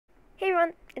Hey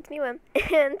everyone, it's me, Wim,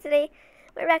 and today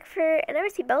we're back for another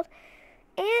Speedbuild,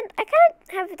 and I kind of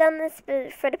have done this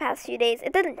for the past few days.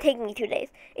 It didn't take me 2 days,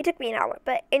 it took me an hour,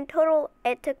 but in total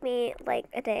it took me like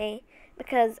a day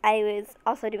because I was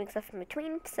also doing stuff in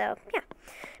between, so yeah.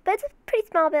 But it's a pretty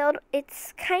small build.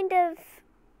 It's kind of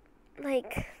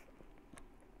like,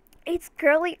 it's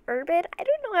girly urban. I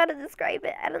don't know how to describe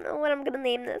it. I don't know what I'm gonna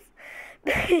name this.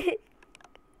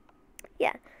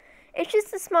 Yeah, it's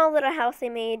just a small little house I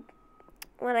made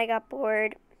when I got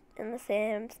bored in The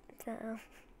Sims. So.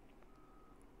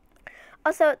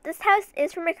 Also, this house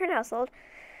is for my current household.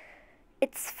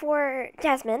 It's for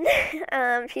Jasmine.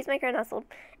 She's my current household.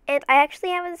 And I actually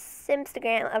have a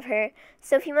Simstagram of her.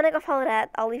 So if you want to go follow that,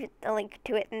 I'll leave a link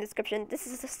to it in the description. This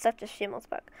is just such a shameless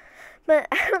plug. But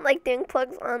I don't like doing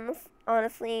plugs on this,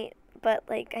 honestly. But,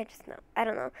 like, I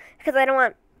don't know. Because I don't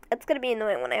want, it's going to be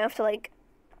annoying when I have to, like,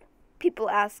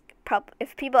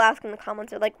 if people ask in the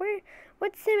comments, they're like,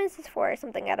 what sim is this for or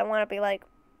something, I don't want to be like,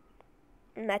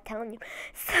 I'm not telling you.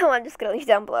 So I'm just going to leave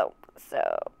down below. So,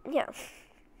 yeah.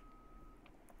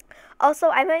 Also,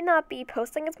 I might not be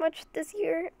posting as much this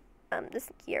year.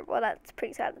 Well, that's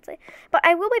pretty sad to say. But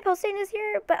I will be posting this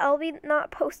year, but I'll be not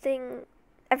posting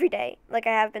every day like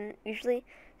I have been usually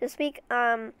this week.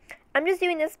 I'm just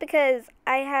doing this because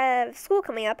I have school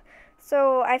coming up.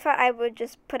 So I thought I would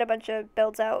just put a bunch of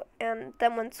builds out, and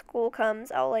then when school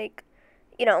comes, I'll, like,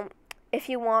 you know, if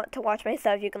you want to watch my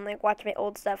stuff, you can, like, watch my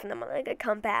old stuff, and then when, like, I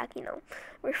come back, you know,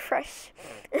 refresh.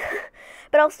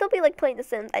 But I'll still be, like, playing The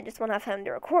Sims. I just won't have time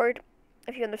to record,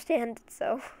 if you understand.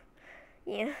 So,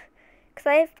 yeah.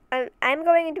 Because I'm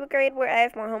going into a grade where I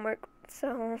have more homework,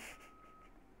 so,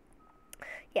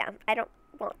 yeah, I don't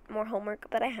want more homework,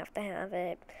 but I have to have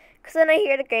it. Because then I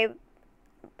hear the grade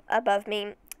above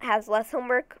me has less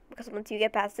homework, because once you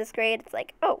get past this grade, it's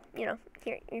like, oh, you know,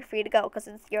 you're free to go because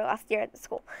it's your last year at the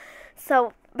school.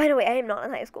 So, by the way, I am not in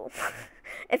high school.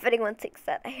 If anyone thinks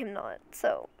that, I am not.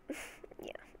 So,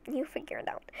 yeah, you figure it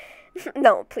out.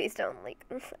 No, please don't. Like,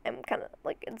 I'm kind of,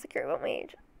 like, insecure about my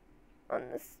age on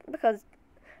this because,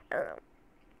 I don't know.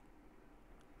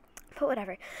 But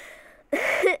whatever.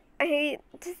 I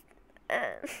just,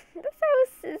 this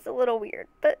house is a little weird,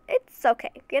 but it's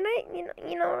okay. You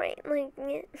know, right? Like,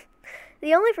 yeah.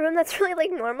 The only room that's really,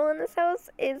 like, normal in this house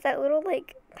is that little,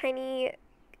 like, tiny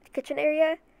kitchen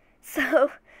area. So,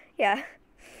 yeah,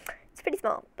 it's pretty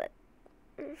small, but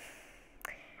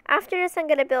after this, I'm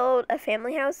gonna build a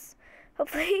family house,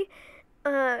 hopefully,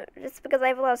 just because I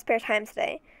have a lot of spare time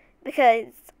today.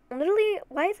 Because, literally,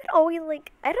 why is it always,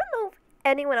 like, I don't know if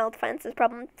anyone else finds this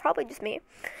problem, probably just me,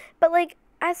 but, like,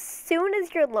 as soon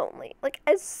as you're lonely, like,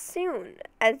 as soon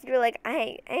as you're like,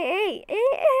 hey,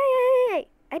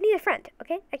 I need a friend,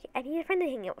 okay? I need a friend to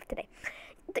hang out with today.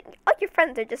 All your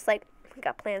friends are just like, we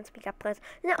got plans.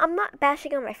 Now, I'm not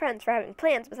bashing on my friends for having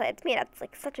plans besides me. That's,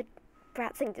 like, such a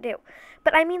brat thing to do.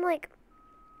 But, I mean, like,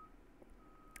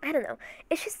 I don't know.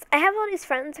 It's just, I have all these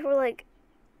friends who are, like,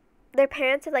 their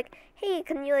parents are like, hey,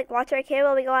 can you, like, watch our kid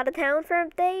while we go out of town for a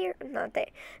day? Or, not a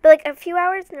day, but, like, a few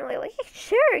hours? And they're like, hey,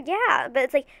 sure, yeah. But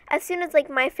it's, like, as soon as, like,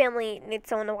 my family needs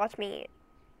someone to watch me,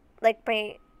 like,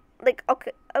 okay,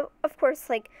 of course,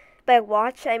 like, by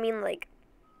watch, I mean, like,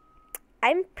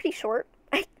 I'm pretty short.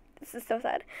 This is so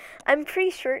sad. I'm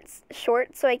pretty short,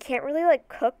 so I can't really, like,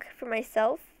 cook for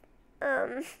myself.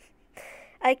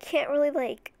 I can't really,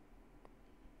 like,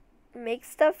 make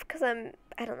stuff because I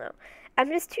don't know. I'm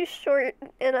just too short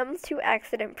and I'm too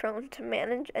accident prone to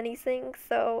manage anything,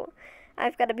 so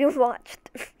I've got to be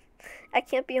watched. I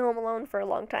can't be home alone for a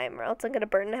long time or else I'm going to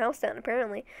burn the house down,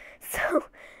 apparently. So,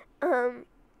 I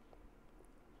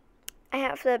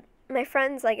have to, my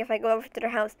friends, like, if I go over to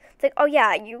their house, it's like, oh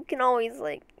yeah, you can always,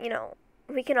 like, you know,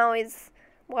 we can always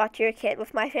watch your kid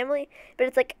with my family, but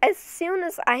it's like, as soon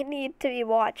as I need to be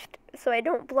watched so I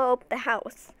don't blow up the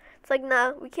house, it's like,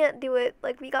 nah, we can't do it,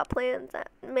 like, we got plans,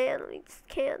 man, we just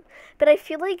can't. But I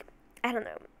feel like, I don't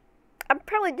know, I'm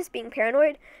probably just being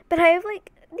paranoid, but I have,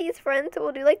 like, these friends who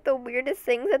will do, like, the weirdest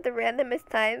things at the randomest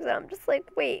times, and I'm just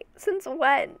like, wait, since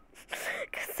when?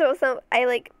 So I,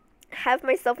 like, have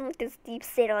myself in, like, this deep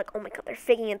state of, like, oh my god, they're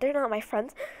faking it, they're not my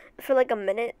friends, for, like, a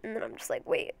minute, and then I'm just like,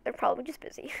 wait, they're probably just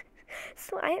busy.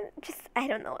 So I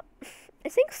don't know. I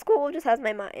think school just has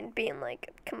my mind being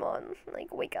like, come on,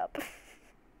 like, wake up.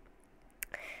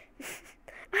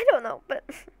 I don't know, but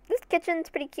this kitchen's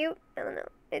pretty cute. I don't know.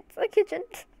 It's a kitchen.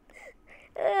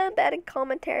 Bad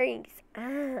commentaries.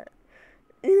 Oh,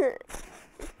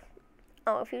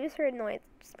 if you just heard noise,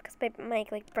 just because my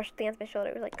mic, like, brushed against my shoulder,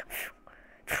 it was like,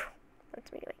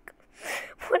 that's me, like,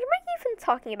 what am I even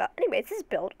talking about? Anyways, this is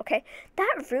build, okay?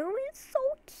 That room is so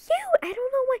cute. I don't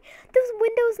know why. Those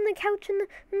windows and the couch and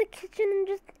the kitchen and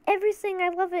just everything. I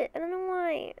love it. I don't know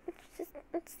why.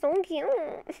 It's so cute.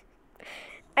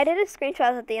 I did a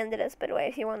screenshot at the end of this, by the way,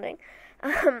 if you're wondering.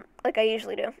 Like I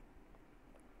usually do.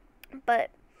 But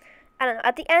I don't know.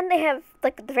 At the end, they have,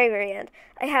 like, at the very, very end,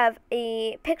 I have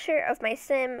a picture of my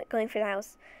sim going through the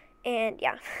house. And,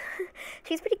 yeah.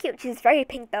 She's pretty cute. She's very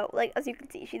pink, though. Like, as you can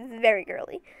see, she's very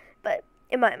girly. But,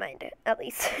 in my mind, at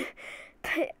least.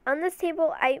 But, on this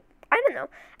table, I don't know.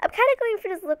 I'm kind of going for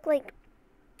this look, like,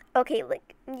 okay,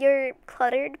 like, you're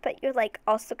cluttered, but you're, like,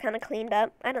 also kind of cleaned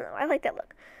up. I don't know. I like that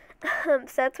look.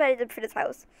 So, that's what I did for this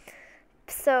house.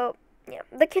 So, yeah.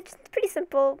 The kitchen's pretty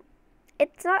simple.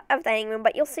 It's not a dining room,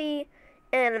 but you'll see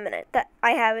in a minute that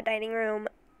I have a dining room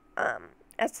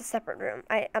as a separate room.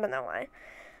 I don't know why.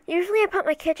 Usually I put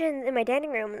my kitchen and my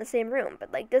dining room in the same room,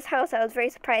 but like this house I was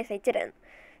very surprised I didn't.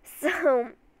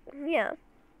 So, yeah.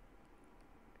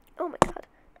 Oh my god.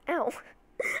 Ow.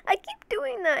 I keep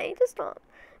doing that. I need to stop.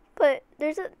 But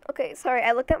there's okay, sorry,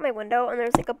 I looked out my window and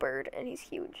there's like a bird and he's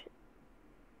huge.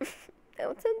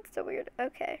 Oh, it sounds so weird.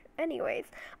 Okay. Anyways.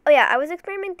 Oh, yeah. I was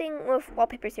experimenting with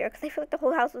wallpapers here because I feel like the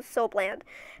whole house was so bland.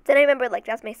 Then I remembered, like,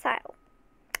 that's my style.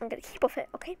 I'm going to keep with it,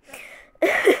 okay?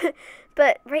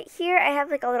 But right here, I have,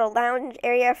 like, a little lounge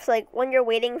area for, like, when you're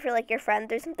waiting for, like, your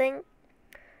friends or something.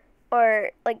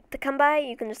 Or, like, to come by,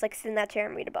 you can just, like, sit in that chair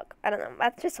and read a book. I don't know.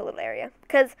 That's just a little area.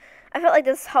 Because I felt like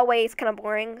this hallway is kind of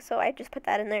boring, so I just put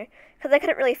that in there. Because I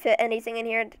couldn't really fit anything in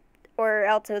here, or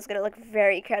else it was going to look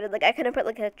very crowded. Like, I couldn't put,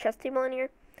 like, a chess table in here.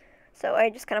 So I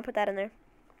just kind of put that in there.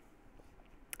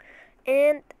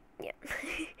 And, yeah.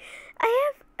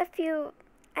 I have a few,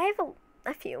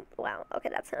 wow, okay,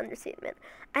 that's an understatement.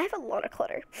 I have a lot of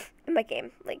clutter in my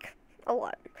game, like, a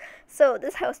lot. So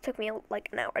this house took me, like,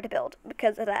 an hour to build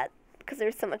because of that, because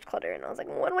there's so much clutter, and I was like,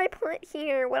 what do I put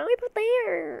here? What do I put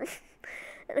there?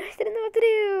 And I didn't know what to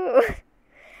do.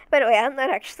 By the way, I'm not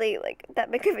actually, like,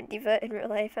 that big of a diva in real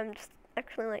life. I'm just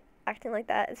actually, like, acting like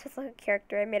that. It's just like a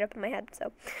character I made up in my head,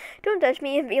 so don't judge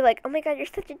me and be like, oh my god, you're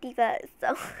such a diva.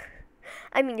 So,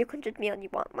 I mean, you can judge me all you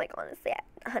want, like, honestly,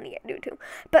 honey, I do too.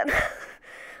 But,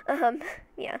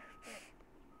 yeah.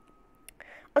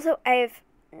 Also, I've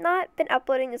not been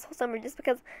uploading this whole summer just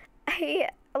because a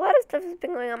lot of stuff has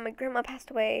been going on. My grandma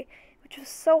passed away, which was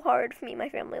so hard for me and my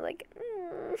family, like,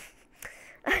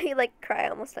 I, like, cry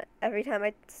almost every time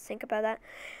I think about that.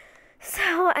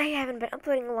 So, I haven't been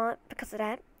uploading a lot because of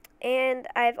that. And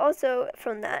I've also,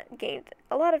 from that, gained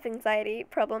a lot of anxiety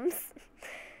problems.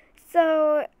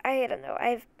 So, I don't know.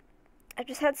 I've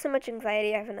just had so much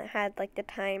anxiety, I haven't had, like, the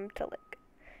time to, like,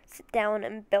 sit down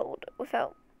and build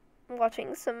without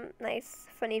watching some nice,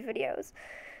 funny videos.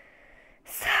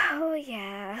 So,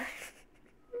 yeah.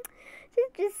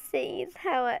 It just sees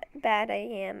how bad I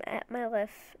am at my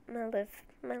life.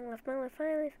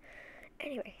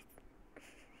 Anyway.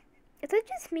 Is it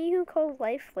just me who calls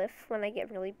life life when I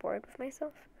get really bored with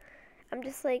myself? I'm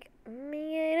just like,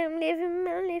 man, I'm living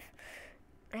my life.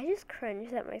 I just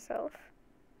cringe at myself.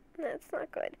 That's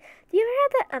not good. Do you ever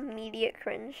have that immediate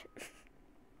cringe?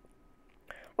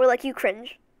 Or, like, you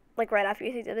cringe, like, right after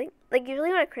you see something? Like, usually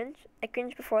when I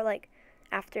cringe before, like,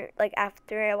 after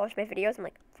I watch my videos, I'm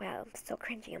like, wow, I'm still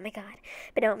cringy, oh my god.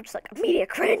 But now I'm just like, immediate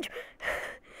cringe.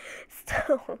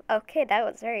 So, okay, that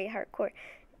was very hardcore.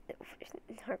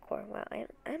 Wow, I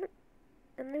don't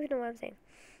even know what I'm saying.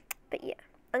 But yeah,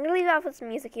 I'm gonna leave off with some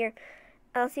music here.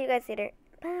 I'll see you guys later.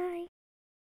 Bye.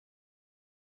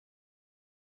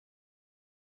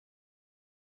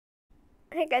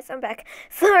 Hey guys, I'm back.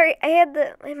 Sorry,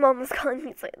 my mom was calling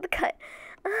me, so I had to cut.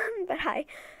 But hi.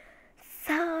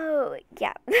 So,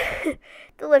 yeah.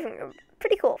 The living room.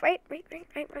 Pretty cool, right? Right.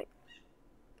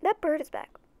 That bird is back.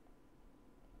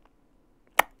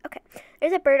 Okay.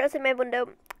 There's a bird outside my window,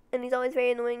 and he's always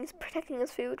very annoying. He's protecting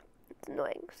his food. It's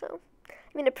annoying, so. I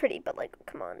mean, they're pretty, but, like,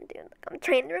 come on, dude. Like, I'm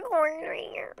trying to record right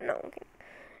here. No, okay.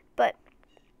 But,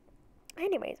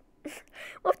 anyways.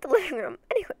 Off the living room.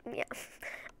 Anyway, yeah.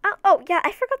 Oh, yeah,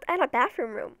 I forgot to add a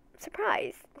bathroom room.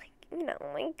 Surprise. Like, you know,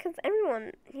 like, because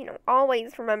everyone, you know,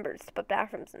 always remembers to put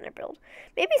bathrooms in their build.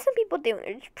 Maybe some people do, and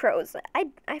they're just pros.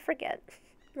 I forget.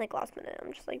 Like, last minute,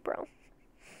 I'm just like, bro.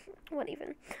 What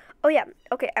even? Oh, yeah.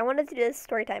 Okay, I wanted to do this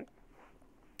story time.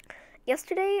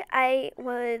 Yesterday, I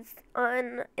was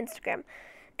on Instagram.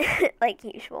 Like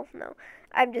usual. No.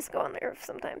 I just go on there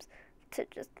sometimes to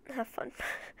just have fun.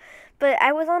 But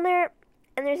I was on there,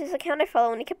 and there's this account I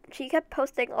follow, and she kept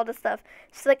posting all this stuff.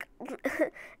 She's like,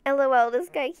 LOL, this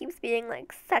guy keeps being,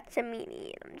 like, such a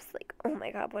meanie. And I'm just like, oh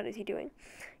my god, what is he doing?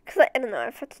 Because I don't know,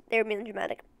 I thought they were being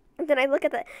dramatic. And then I look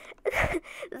at the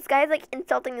this guy's like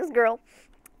insulting this girl,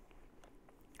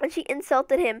 and she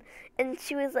insulted him, and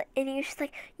she was like, she's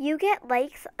like, you get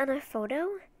likes on a photo,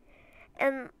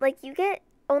 and like you get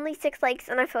only 6 likes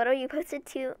on a photo you posted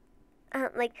to,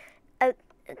 like,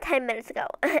 10 minutes ago.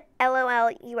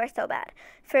 LOL, you are so bad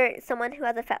for someone who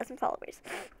has 1,000 followers.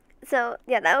 So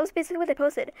yeah, that was basically what they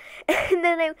posted. And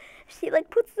then she like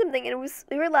put something, and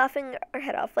we were laughing our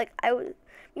head off. Like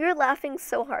we were laughing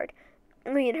so hard,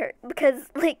 me and her,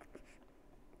 because like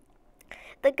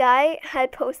the guy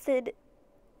had posted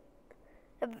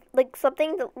like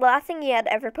something. The last thing he had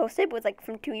ever posted was like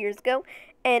from 2 years ago,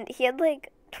 and he had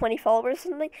like 20 followers or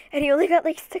something, and he only got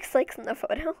like 6 likes in the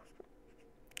photo.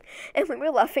 And we were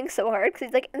laughing so hard because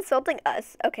he's like insulting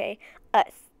us. Okay,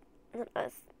 us, not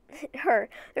us. Her.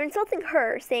 They're insulting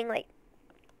her, saying like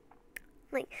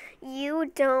you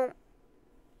don't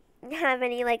have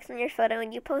any likes on your photo,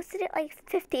 and you posted it like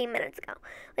 15 minutes ago.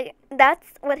 Like that's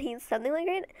what he's something like,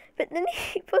 right? But then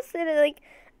he posted like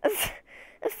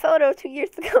a photo 2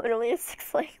 years ago and only has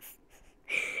 6 likes,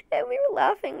 and we were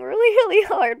laughing really really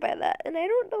hard by that, and I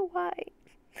don't know why.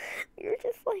 We were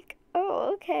just like,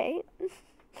 oh, okay.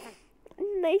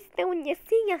 Nice knowing you.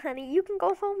 See ya, honey. You can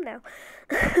go home now.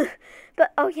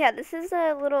 But oh yeah, this is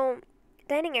a little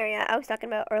dining area I was talking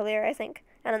about earlier. I think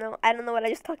I don't know what I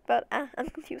just talked about. I'm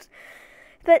confused.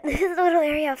 But this is the little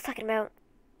area I was talking about.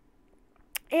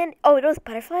 And oh, those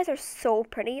butterflies are so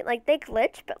pretty. Like they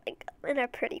glitch, but like in a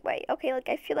pretty way. Okay, like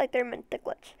I feel like they're meant to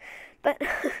glitch. But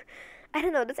I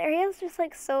don't know. This area is just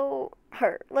like so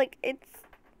her. Like it's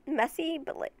messy,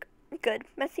 but like good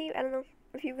messy. I don't know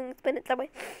if you can explain it that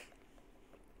way.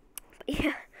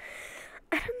 Yeah,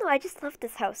 I don't know, I just love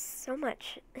this house so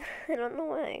much. I don't know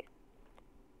why.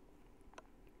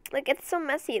 Like, it's so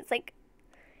messy, it's like,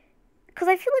 because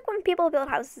I feel like when people build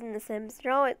houses in The Sims,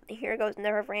 they're always, here goes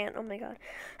another rant, oh my god.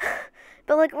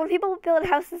 But like, when people build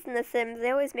houses in The Sims,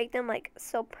 they always make them like,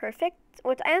 so perfect,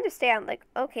 which I understand, like,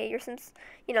 okay, your Sims,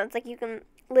 you know, it's like you can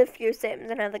live through your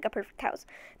Sims and have like a perfect house.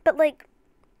 But like,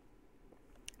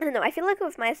 I don't know, I feel like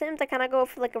with my Sims, I kind of go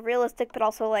for like a realistic, but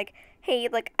also like, hey,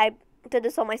 like, I did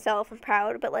this all myself, I'm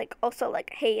proud, but like also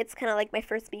like, hey, it's kind of like my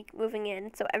first week moving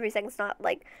in, so everything's not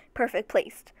like perfect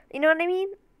placed. You know what I mean?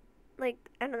 Like,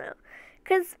 I don't know,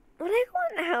 because when I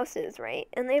go into houses, right,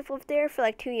 and they've lived there for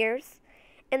like 2 years,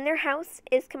 and their house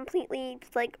is completely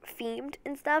just like themed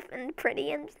and stuff and pretty,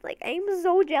 and just like, I'm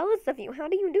so jealous of you. How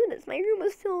do you do this? My room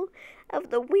is full of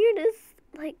the weirdest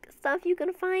like stuff you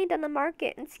can find on the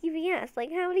market and CVS.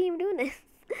 Like, how do you do this?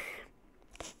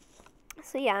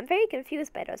 So yeah, I'm very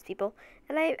confused by those people,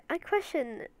 and I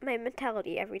question my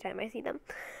mentality every time I see them.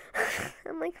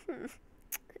 I'm like,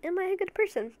 am I a good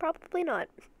person? Probably not,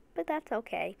 but that's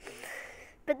okay.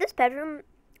 But this bedroom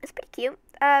is pretty cute.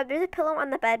 There's a pillow on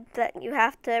the bed that you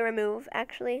have to remove,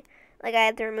 actually. Like, I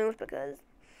had to remove because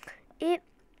it,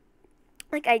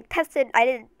 like, I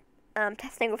did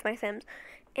testing with my Sims,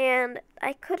 and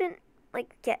I couldn't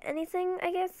like get anything,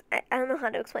 I guess. I don't know how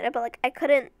to explain it, but like I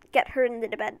couldn't get her into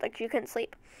the bed, like she couldn't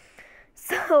sleep.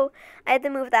 So I had to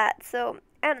move that. So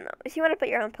I don't know. If you want to put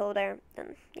your own pillow there,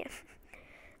 then yeah.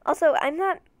 Also, I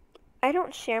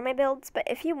don't share my builds, but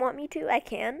if you want me to, I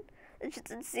can. It's just,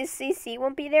 the CC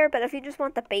won't be there, but if you just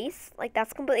want the base, like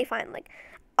that's completely fine. Like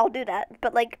I'll do that,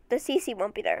 but like the CC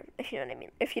won't be there, if you know what I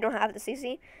mean. If you don't have the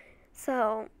CC.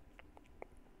 So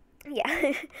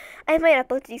yeah. I might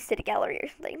upload to the city gallery or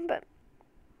something, but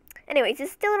anyways, this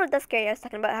is still a little desk area I was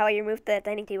talking about, how I removed the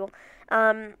dining table.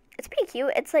 It's pretty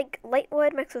cute. It's like light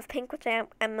wood mixed with pink, which I'm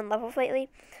in love with lately.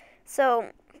 So,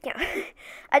 yeah.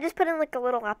 I just put in like a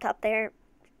little laptop there.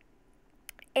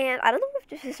 And I don't know if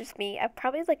this is just me. I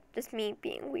probably like just me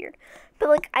being weird. But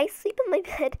like I sleep in my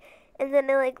bed and then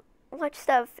I like watch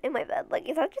stuff in my bed. Like,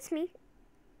 is that just me?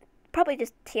 Probably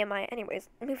just TMI. Anyways,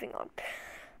 moving on.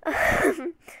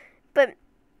 But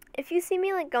if you see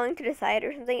me like going to the side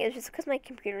or something, it's just because my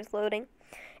computer's loading.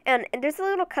 And there's a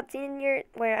little cutscene in here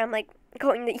where I'm like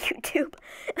going to YouTube.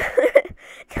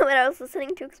 What I was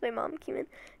listening to because my mom came in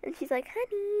and she's like,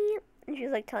 honey, and she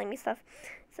was like telling me stuff.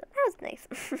 So that was nice.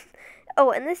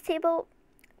 Oh, and this table,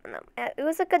 no, it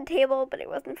was a good table, but it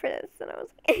wasn't for this. And I was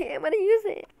like, hey, I'm gonna use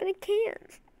it, but I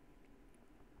can't.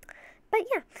 But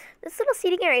yeah, this little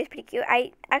seating area is pretty cute.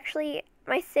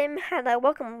 My Sim had a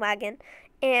welcome wagon,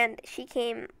 and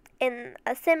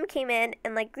a Sim came in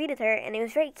and like greeted her, and it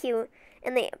was very cute.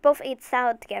 And they both ate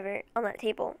salad together on that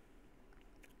table.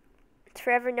 It's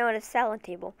forever known as salad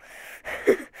table.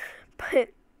 But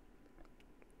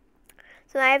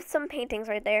so I have some paintings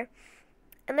right there,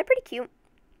 and they're pretty cute.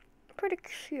 Pretty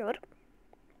cute.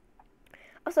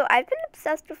 Also, I've been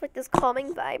obsessed with like this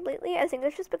calming vibe lately. I think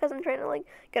that's just because I'm trying to like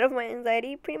get over my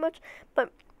anxiety pretty much.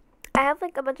 But I have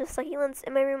like a bunch of succulents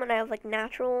in my room, and I have like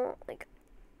natural like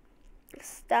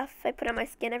stuff I put on my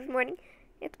skin every morning.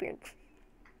 It's weird.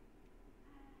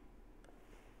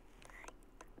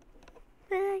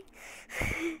 Bye.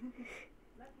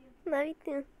 Love you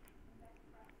too.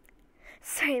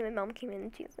 Sorry, my mom came in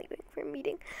and she was like waiting for a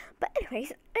meeting. But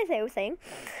anyways, as I was saying,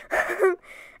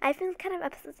 I've been kind of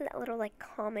obsessed with that little like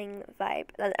calming vibe.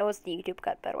 That was the YouTube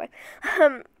cut, by the way.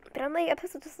 But I'm like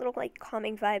obsessed with this little like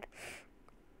calming vibe,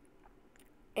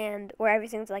 and where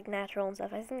everything's like natural and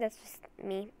stuff. I think that's just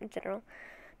me in general.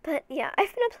 But yeah,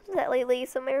 I've been obsessed with that lately.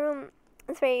 So my room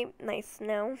is very nice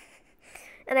now,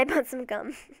 and I bought some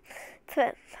gum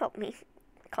to help me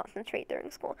concentrate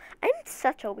during school. I'm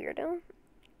such a weirdo.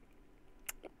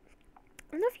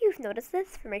 I don't know if you've noticed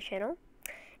this for my channel.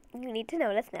 You need to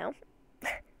notice now.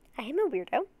 I am a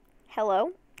weirdo.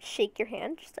 Hello. Shake your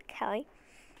hand. Just like, hi.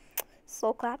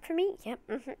 Slow clap for me. Yep.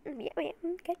 Yeah,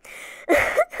 okay.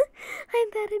 I'm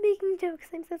bad at making jokes.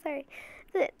 I'm so sorry.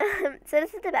 So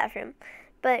this is the bathroom.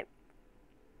 But,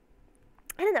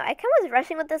 I don't know. I kind of was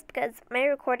rushing with this because my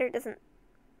recorder doesn't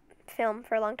film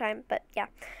for a long time. But, yeah.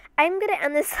 I'm going to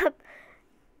end this up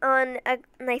on a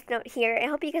nice note here. I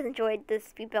hope you guys enjoyed this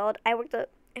speed build. I worked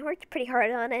pretty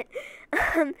hard on it.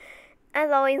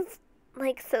 As always,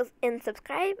 like and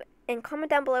subscribe and comment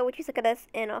down below what you think of this,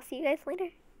 and I'll see you guys later.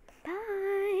 Bye.